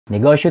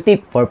Negosyo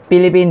tip for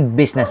Philippine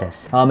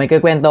businesses. May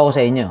kikwento ako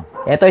sa inyo.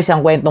 Ito isang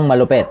kwentong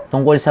malupit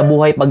tungkol sa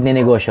buhay pag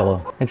ninegosyo ko.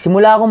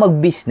 Nagsimula ako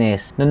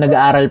mag-business nung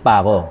nag-aaral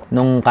pa ako,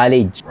 nung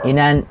college. In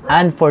an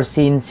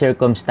unforeseen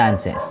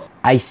circumstances,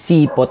 I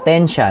see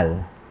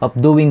potential of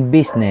doing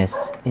business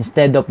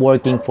instead of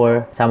working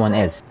for someone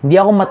else. Hindi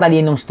ako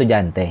matalinong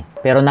estudyante,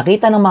 pero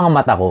nakita ng mga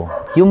mata ko,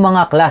 yung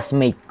mga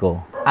classmate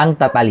ko, ang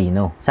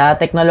tatalino. Sa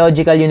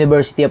Technological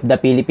University of the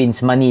Philippines,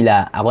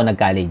 Manila, ako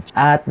nag-college.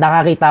 At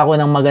nakakita ko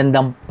ng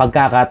magandang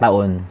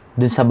pagkakataon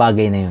dun sa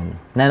bagay na yun,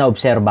 na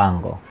naobserbahan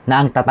ko,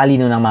 na ang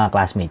tatalino ng mga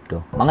classmate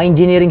ko. Mga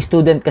engineering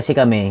student kasi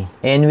kami,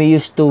 and we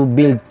used to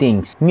build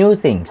things, new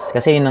things,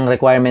 kasi yun ang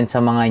requirement sa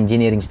mga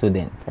engineering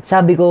student. At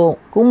sabi ko,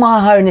 kung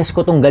makaharness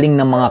ko tong galing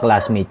ng mga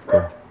classmate ko,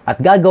 at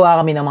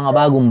gagawa kami ng mga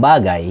bagong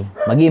bagay,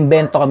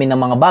 mag-iimbento kami ng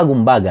mga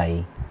bagong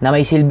bagay, na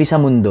may silbi sa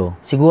mundo,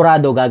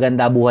 sigurado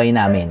gaganda buhay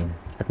namin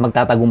at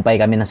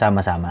magtatagumpay kami na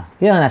sama-sama.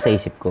 Yun ang nasa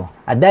isip ko.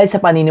 At dahil sa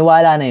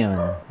paniniwala na yun,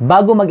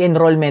 bago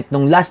mag-enrollment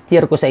nung last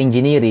year ko sa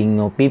engineering,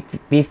 no,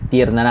 fifth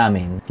year na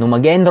namin, nung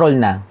mag-enroll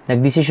na,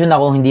 nagdesisyon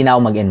ako hindi na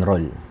ako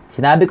mag-enroll.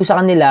 Sinabi ko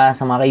sa kanila,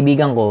 sa mga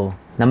kaibigan ko,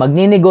 na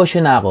magninegosyo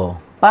na ako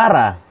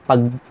para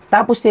pag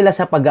tapos nila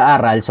sa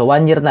pag-aaral, so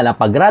 1 year na lang,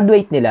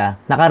 pag-graduate nila,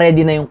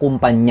 naka-ready na yung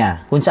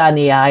kumpanya kung saan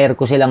i-hire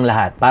ko silang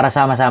lahat para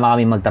sama-sama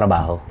kami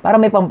magtrabaho. Para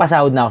may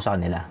pampasahod na ako sa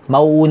kanila.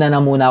 Mauuna na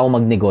muna ako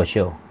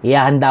magnegosyo.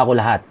 Ihahanda ko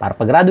lahat para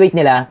pag-graduate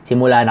nila,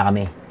 simula na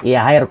kami.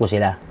 I-hire ko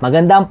sila.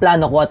 Maganda ang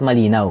plano ko at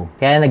malinaw.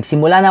 Kaya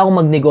nagsimula na ako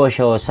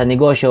magnegosyo sa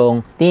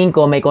negosyong tingin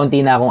ko may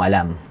konti na akong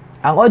alam.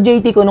 Ang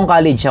OJT ko nung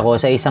college ako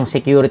sa isang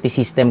security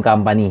system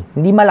company.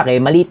 Hindi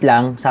malaki, maliit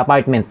lang, sa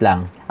apartment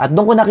lang. At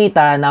doon ko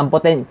nakita na,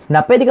 na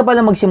pwede ka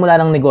pala magsimula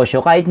ng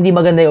negosyo kahit hindi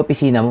maganda yung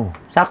opisina mo.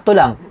 Sakto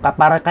lang,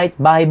 para kahit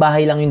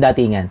bahay-bahay lang yung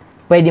datingan,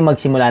 pwede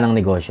magsimula ng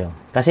negosyo.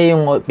 Kasi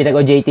yung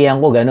pinag-OJT-an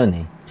ko, ganun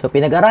eh. So,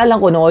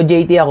 pinag-aralan ko nung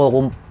OJT ako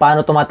kung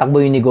paano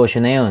tumatakbo yung negosyo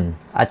na yun.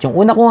 At yung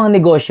una kong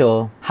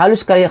negosyo,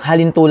 halos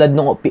halintulad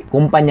ng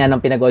kumpanya ng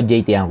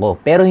pinag-OJT-an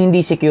ko. Pero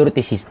hindi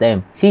security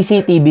system.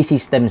 CCTV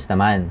systems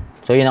naman.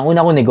 So, yun ang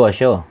una kong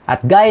negosyo.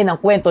 At gaya ng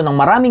kwento ng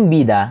maraming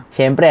bida,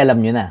 syempre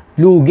alam nyo na,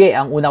 lugi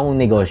ang una kong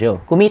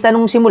negosyo. Kumita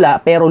nung simula,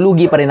 pero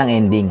lugi pa rin ang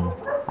ending.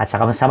 At sa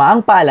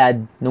kasamaang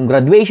palad, nung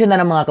graduation na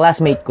ng mga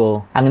classmate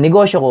ko, ang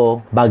negosyo ko,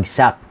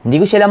 bagsak.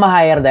 Hindi ko sila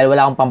ma-hire dahil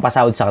wala akong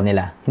pampasahod sa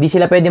kanila. Hindi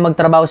sila pwede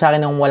magtrabaho sa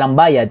akin ng walang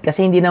bayad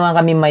kasi hindi naman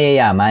kami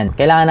mayayaman.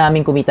 Kailangan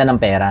namin kumita ng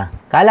pera.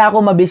 Kala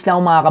ko mabilis lang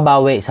ako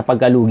makakabawi sa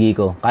pagkalugi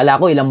ko. Kala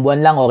ko ilang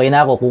buwan lang okay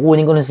na ako,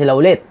 kukunin ko na sila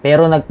ulit.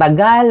 Pero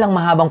nagtagal lang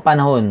mahabang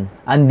panahon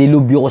ang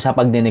dilubyo ko sa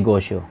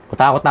pagnenegosyo.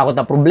 Kutakot-takot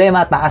na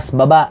problema, taas,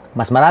 baba,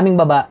 mas maraming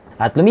baba.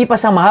 At lumipas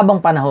ang mahabang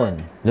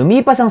panahon.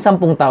 Lumipas ang 10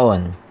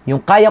 taon. Yung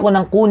kaya ko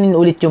nang kunin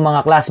ulit yung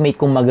mga classmate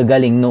kong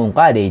magagaling noong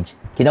college,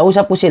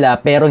 kinausap ko sila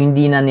pero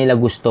hindi na nila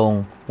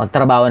gustong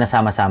magtrabaho na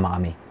sama-sama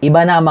kami.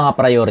 Iba na ang mga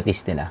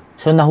priorities nila.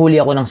 So nahuli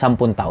ako ng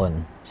 10 taon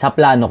sa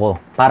plano ko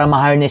para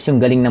ma-harness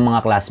yung galing ng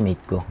mga classmate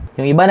ko.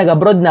 Yung iba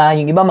nag-abroad na,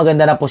 yung iba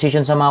maganda na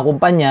position sa mga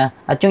kumpanya,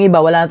 at yung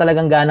iba wala na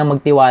talagang ganang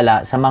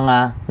magtiwala sa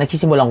mga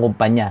nagsisimulang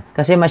kumpanya.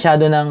 Kasi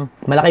masyado ng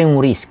malaki yung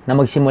risk na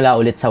magsimula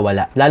ulit sa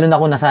wala. Lalo na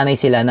kung nasanay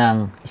sila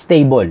ng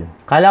stable.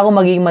 Kala ko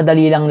magiging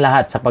madali lang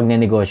lahat sa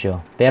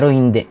pagnenegosyo, pero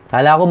hindi.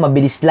 Kala ko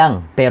mabilis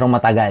lang, pero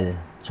matagal.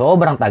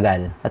 Sobrang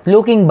tagal. At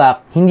looking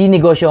back, hindi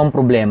negosyo ang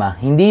problema.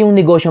 Hindi yung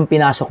negosyong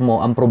pinasok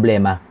mo ang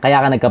problema, kaya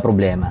ka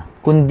nagka-problema.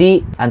 Kundi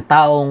ang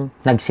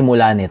taong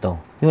nagsimula nito.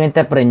 Yung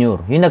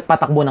entrepreneur, yung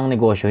nagpatakbo ng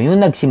negosyo, yung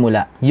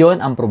nagsimula,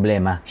 yon ang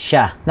problema.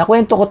 Siya.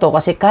 Nakwento ko to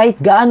kasi kahit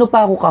gaano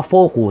pa ako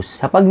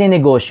ka-focus sa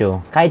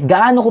pagnenegosyo, kahit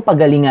gaano ko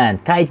pagalingan,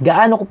 kahit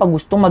gaano ko pa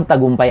gustong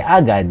magtagumpay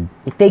agad,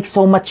 it takes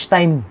so much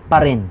time pa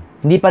rin.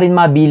 Hindi pa rin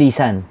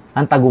mabilisan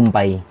ang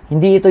tagumpay.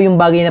 Hindi ito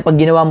yung bagay na pag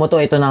ginawa mo to,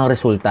 ito na ang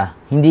resulta.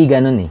 Hindi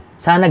ganun eh.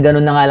 Sana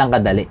ganun na nga lang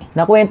kadali.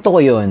 Nakwento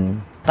ko yun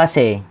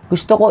kasi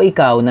gusto ko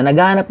ikaw na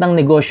naghahanap ng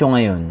negosyo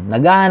ngayon,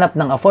 naghahanap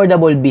ng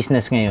affordable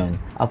business ngayon,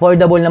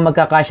 affordable na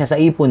magkakasya sa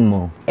ipon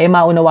mo,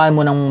 maunawaan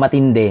mo ng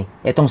matindi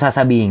itong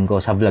sasabihin ko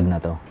sa vlog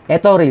na to.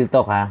 Ito real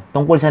talk ha,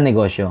 tungkol sa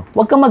negosyo.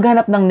 Huwag kang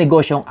maghanap ng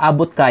negosyong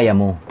abot kaya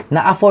mo,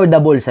 na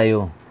affordable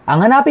sa'yo.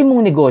 Ang hanapin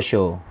mong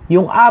negosyo,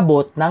 yung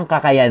abot ng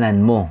kakayanan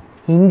mo.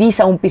 Hindi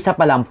sa umpisa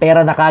pa lang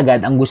pera na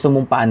kagad ang gusto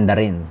mong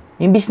paandarin.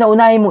 Imbis na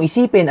unahin mong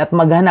isipin at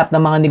maghanap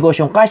ng mga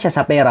negosyong kasya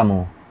sa pera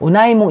mo,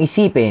 unahin mong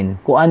isipin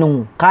kung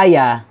anong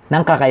kaya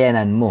ng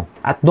kakayanan mo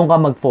at doon ka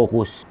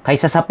mag-focus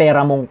kaysa sa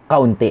pera mong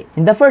kaunti.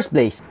 In the first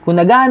place, kung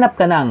naghahanap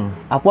ka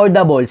ng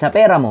affordable sa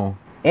pera mo,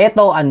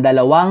 ito ang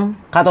dalawang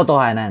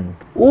katotohanan.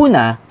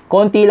 Una,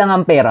 konti lang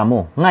ang pera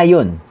mo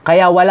ngayon,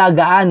 kaya wala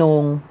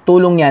gaanong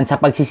tulong yan sa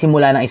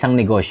pagsisimula ng isang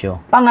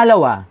negosyo.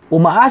 Pangalawa,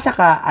 umaasa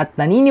ka at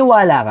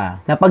naniniwala ka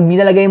na pag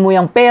nilalagay mo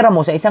yung pera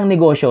mo sa isang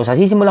negosyo, sa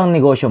sisimulang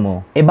negosyo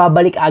mo,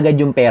 babalik agad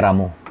yung pera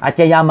mo at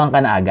yayaman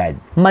ka na agad.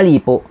 Mali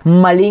po.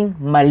 Maling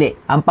mali.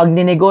 Ang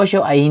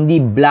pagninegosyo ay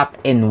hindi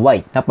black and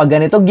white. Kapag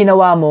ganito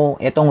ginawa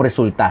mo, itong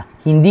resulta.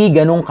 Hindi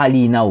ganong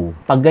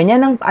kalinaw. Pag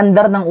ganyan ang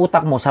andar ng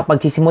utak mo sa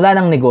pagsisimula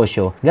ng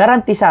negosyo,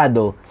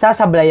 garantisado,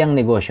 sasablay ang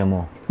negosyo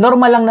mo.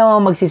 Normal lang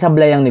naman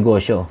magsisablay ang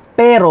negosyo.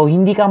 pero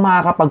hindi ka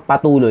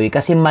makakapagpatuloy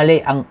kasi mali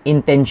ang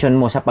intention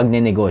mo sa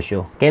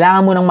pagnenegosyo.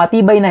 Kailangan mo ng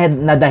matibay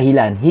na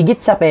dahilan, higit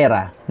sa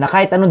pera, na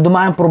kahit anong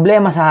dumaan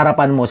problema sa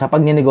harapan mo sa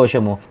pagnenegosyo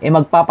mo,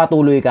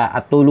 magpapatuloy ka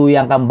at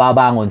tuluyan kang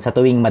babangon sa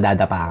tuwing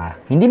madadapa ka.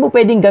 Hindi mo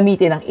pwedeng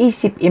gamitin ang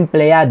isip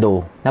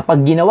empleyado na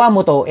pag ginawa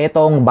mo to,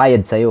 eto ang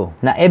bayad sa'yo.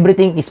 Na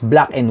everything is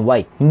black and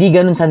white. Hindi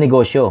ganun sa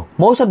negosyo.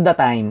 Most of the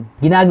time,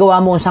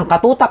 ginagawa mo isang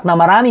katutak na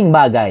maraming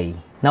bagay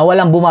na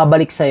walang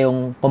bumabalik sa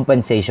yung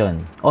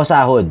compensation o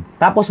sahod.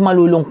 Tapos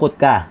malulungkot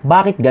ka.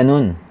 Bakit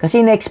ganun?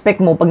 Kasi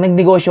na-expect mo pag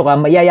nagnegosyo ka,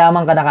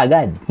 mayayaman ka na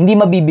kagad. Hindi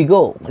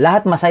mabibigo.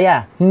 Lahat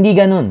masaya. Hindi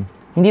ganun.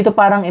 Hindi to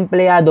parang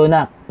empleyado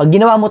na pag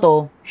ginawa mo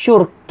to,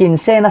 sure,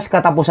 kinsenas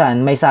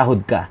katapusan, may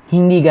sahod ka.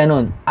 Hindi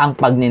ganun ang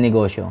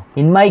pagnenegosyo.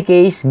 In my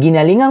case,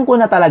 ginalingan ko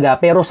na talaga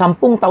pero 10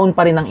 taon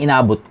pa rin ang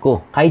inabot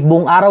ko. Kahit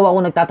buong araw ako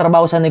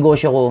nagtatrabaho sa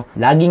negosyo ko,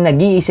 laging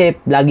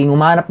nag-iisip, laging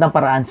umanap ng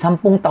paraan,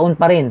 10 taon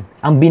pa rin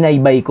ang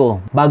binaybay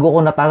ko bago ko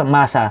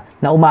natamasa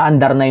na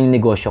umaandar na yung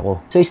negosyo ko.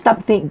 So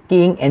stop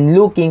thinking and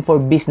looking for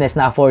business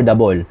na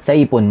affordable sa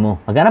ipon mo.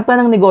 Maghanap ka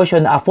ng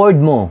negosyo na afford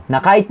mo, na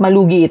kahit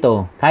malugi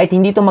ito, kahit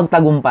hindi to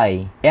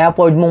magtagumpay,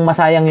 afford mong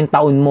masayang yung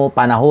taon mo,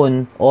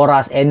 panahon,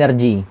 oras,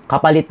 energy,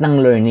 kapalit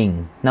ng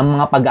learning, ng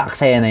mga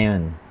pag-aaksaya na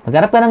yun.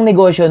 Maghanap ka ng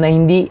negosyo na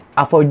hindi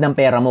afford ng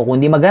pera mo,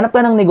 kundi maghanap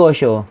ka ng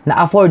negosyo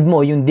na afford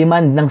mo yung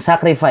demand ng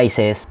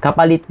sacrifices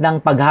kapalit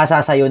ng paghasa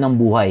sa'yo ng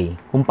buhay.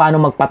 Kung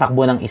paano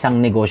magpatakbo ng isang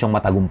negosyong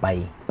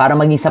matagumpay para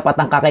maging sapat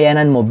ang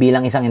kakayanan mo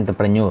bilang isang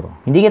entrepreneur.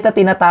 Hindi kita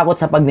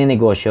tinatakot sa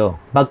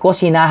pagnenegosyo.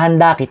 Bagkus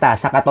hinahanda kita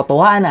sa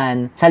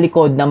katotohanan sa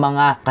likod ng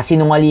mga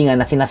kasinungalingan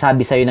na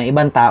sinasabi sa'yo ng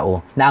ibang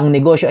tao na ang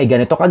negosyo ay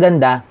ganito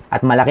kaganda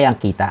at malaki ang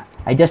kita.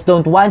 I just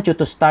don't want you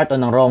to start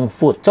on the wrong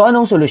foot. So,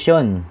 anong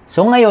solusyon?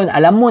 So, ngayon,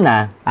 alam mo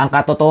na ang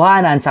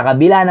katotohanan sa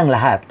kabila ng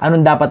lahat.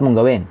 Anong dapat mong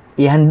gawin?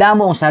 Ihanda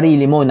mo ang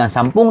sarili mo ng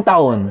 10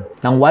 taon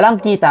nang walang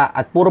kita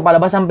at puro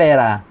palabas ang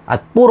pera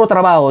at puro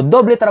trabaho,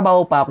 doble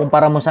trabaho pa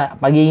kumpara mo sa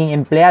pagiging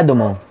empleyado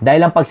mo.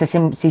 Dahil ang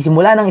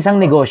pagsisimula ng isang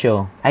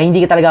negosyo ay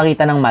hindi ka talaga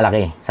kita ng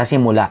malaki sa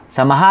simula,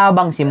 sa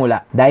mahabang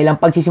simula. Dahil ang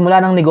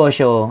pagsisimula ng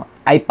negosyo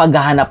ay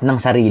paghahanap ng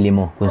sarili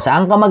mo. Kung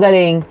saan ka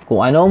magaling,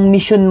 kung anong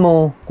mission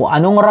mo, kung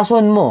anong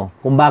rason mo,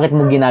 kung bakit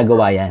mo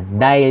ginagawa yan.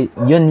 Dahil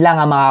yun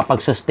lang ang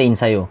makakapag-sustain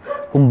sa'yo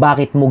kung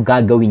bakit mo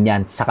gagawin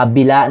yan sa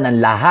kabila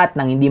ng lahat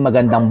ng hindi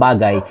magandang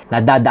bagay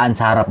na dadaan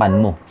sa harapan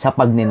mo sa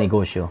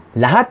pagnenegosyo.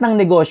 Lahat ng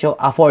negosyo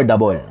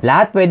affordable.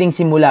 Lahat pwedeng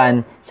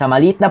simulan sa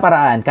maliit na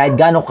paraan kahit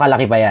gaano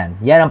kalaki pa yan.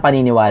 Yan ang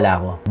paniniwala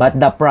ko. But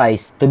the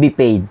price to be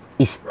paid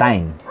is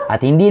time.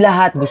 At hindi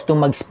lahat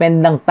gustong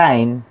mag-spend ng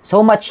time,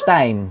 so much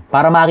time,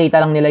 para makita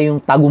lang nila yung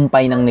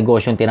tagumpay ng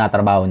negosyong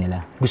tinatrabaho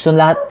nila. Gusto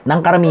lahat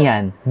ng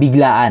karamihan,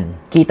 biglaan.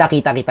 Kita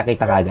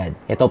kagad.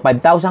 Ito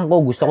 5,000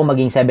 ko, gusto ko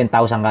maging 7,000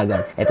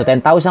 kagad. Ito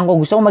 10,000 ko,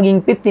 gusto ko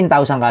maging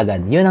 15,000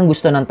 kagad. Yun ang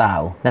gusto ng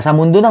tao. Na sa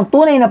mundo ng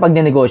tunay na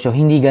pagnenegosyo,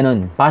 hindi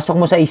ganun. Pasok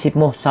mo sa isip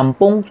mo, 10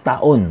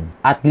 taon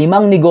at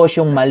 5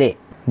 negosyong mali.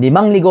 5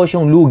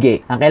 negosyong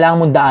lugi ang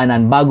kailangan mong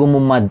daanan bago mo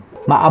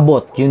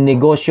maabot yung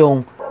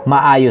negosyong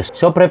maayos.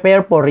 So,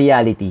 prepare for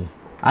reality.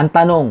 Ang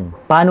tanong,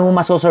 paano mo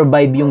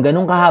masosurvive yung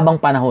ganung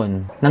kahabang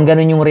panahon ng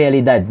ganun yung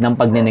realidad ng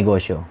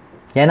pagnenegosyo?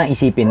 Yan ang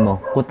isipin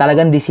mo kung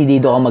talagang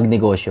desidido ka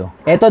magnegosyo.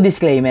 Eto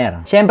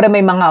disclaimer, syempre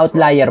may mga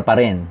outlier pa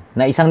rin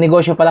na isang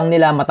negosyo pa lang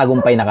nila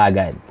matagumpay na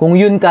kagad. Kung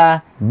yun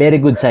ka, very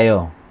good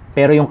sa'yo.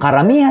 Pero yung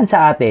karamihan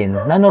sa atin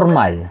na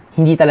normal,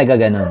 hindi talaga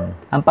ganun.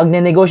 Ang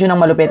pagnenegosyo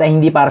ng malupit ay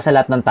hindi para sa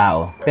lahat ng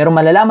tao. Pero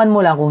malalaman mo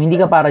lang kung hindi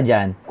ka para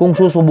dyan kung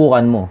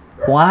susubukan mo.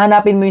 Kung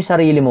hahanapin mo yung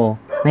sarili mo,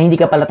 na hindi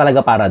ka pala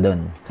talaga para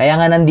doon. Kaya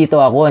nga nandito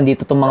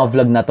itong mga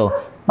vlog na to,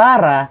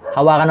 para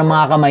hawakan ng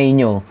mga kamay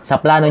nyo sa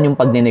plano nyong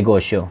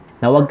pagnenegosyo.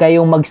 Na huwag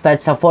kayong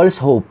mag-start sa false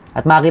hope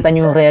at makita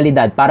nyo yung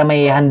realidad para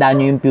may handa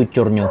nyo yung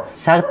future nyo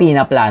sa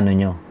pinaplano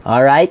nyo.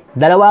 Alright?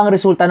 Dalawa ang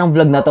resulta ng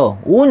vlog na to.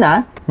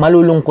 Una,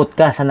 malulungkot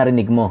ka sa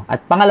narinig mo.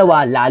 At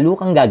pangalawa, lalo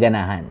kang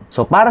gaganahan.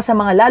 So para sa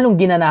mga lalong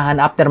ginanahan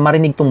after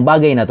marinig tong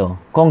bagay na to,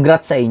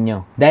 congrats sa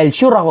inyo. Dahil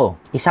sure ako,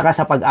 isa ka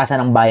sa pag-asa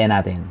ng bayan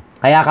natin.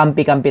 Kaya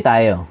kampi-kampi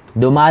tayo.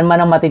 Dumaan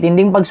man ang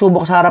matitinding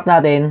pagsubok sa harap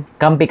natin,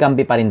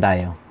 kampi-kampi pa rin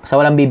tayo. Sa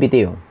walang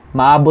bibitiw.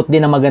 Maabot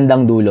din ang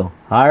magandang dulo.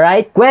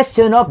 Alright?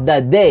 Question of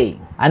the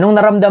day. Anong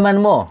naramdaman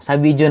mo sa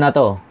video na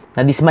to?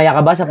 Nadismaya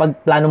ka ba sa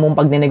plano mong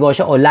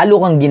pagnenegosyo o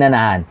lalo kang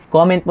ginanahan?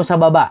 Comment mo sa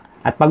baba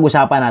at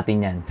pag-usapan natin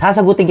yan.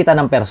 Sasagutin kita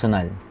ng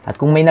personal. At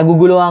kung may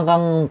naguguluhan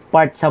kang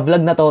part sa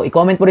vlog na to,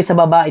 i-comment mo rin sa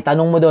baba,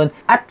 itanong mo doon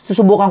at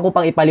susubukan ko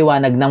pang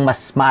ipaliwanag ng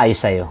mas maayos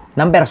sa'yo,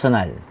 ng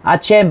personal.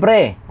 At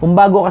syempre, kung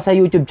bago ka sa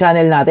YouTube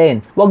channel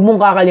natin, huwag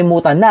mong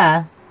kakalimutan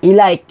na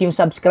i-like yung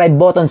subscribe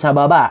button sa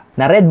baba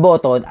na red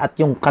button at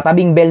yung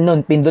katabing bell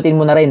nun, pindutin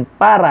mo na rin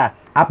para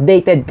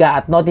updated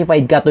ka at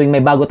notified ka tuwing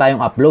may bago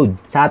tayong upload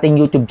sa ating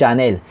YouTube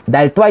channel.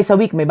 Dahil twice a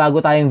week may bago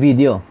tayong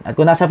video. At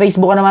kung nasa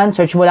Facebook ka naman,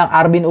 search mo lang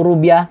Arvin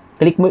Orubia,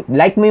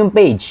 like mo yung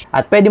page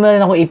at pwede mo na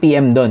rin ako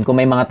i-PM doon kung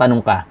may mga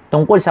tanong ka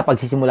tungkol sa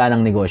pagsisimula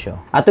ng negosyo.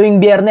 At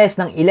tuwing Biyernes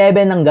ng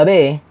 11 ng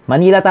gabi,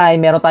 Manila time,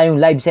 meron tayong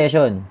live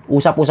session.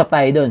 Usap-usap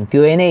tayo doon,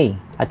 Q&A.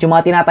 At yung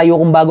mga tinatayo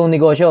kong bagong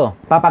negosyo,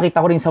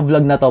 papakita ko rin sa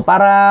vlog na to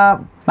para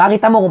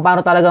Makita mo kung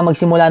paano talaga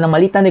magsimula ng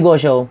maliit na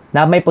negosyo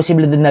na may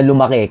posibilidad na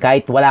lumaki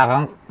kahit wala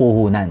kang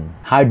puhunan.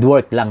 Hard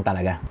work lang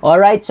talaga.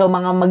 Alright, so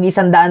mga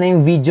mag-isandaan na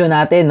yung video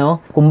natin, no?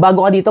 Kung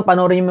bago ka dito,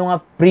 panoorin mo yung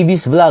mga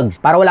previous vlogs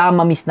para wala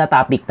kang ma-miss na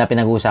topic na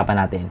pinag-uusapan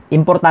natin.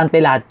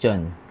 Importante lahat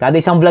yun. Kada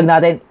isang vlog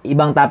natin,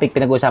 ibang topic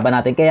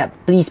pinag-uusapan natin. Kaya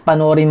please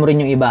panoorin mo rin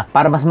yung iba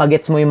para mas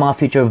magets mo yung mga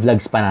future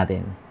vlogs pa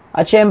natin.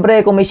 At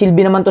syempre, kung may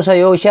silbi naman to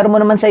sa'yo, share mo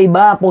naman sa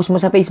iba, post mo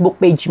sa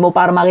Facebook page mo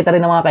para makita rin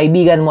ng mga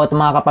kaibigan mo at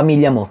mga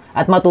kapamilya mo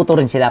at matuto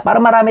rin sila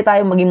para marami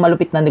tayong maging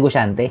malupit na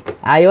negosyante.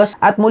 Ayos?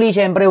 At muli,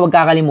 syempre, huwag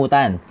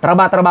kakalimutan.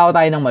 Trabaho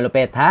tayo ng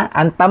malupit, ha?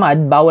 Ang tamad,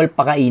 bawal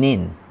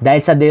pakainin.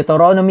 Dahil sa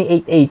Deuteronomy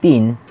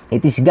 8:18,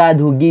 it is God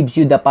who gives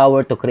you the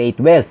power to create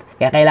wealth.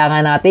 Kaya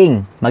kailangan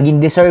nating maging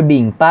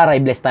deserving para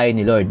i-bless tayo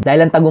ni Lord.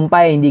 Dahil ang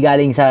tagumpay, hindi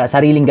galing sa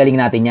sariling galing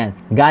natin yan.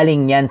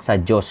 Galing yan sa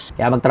Diyos.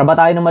 Kaya magtrabaho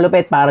tayo ng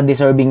malupit para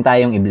deserving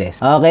tayong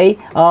i-bless.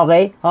 Okay?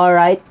 Okay?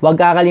 Alright? Huwag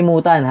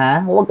kakalimutan,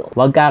 ha?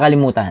 Huwag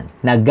kakalimutan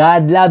na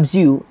God loves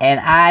you and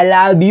I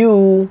love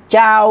you.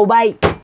 Ciao! Bye!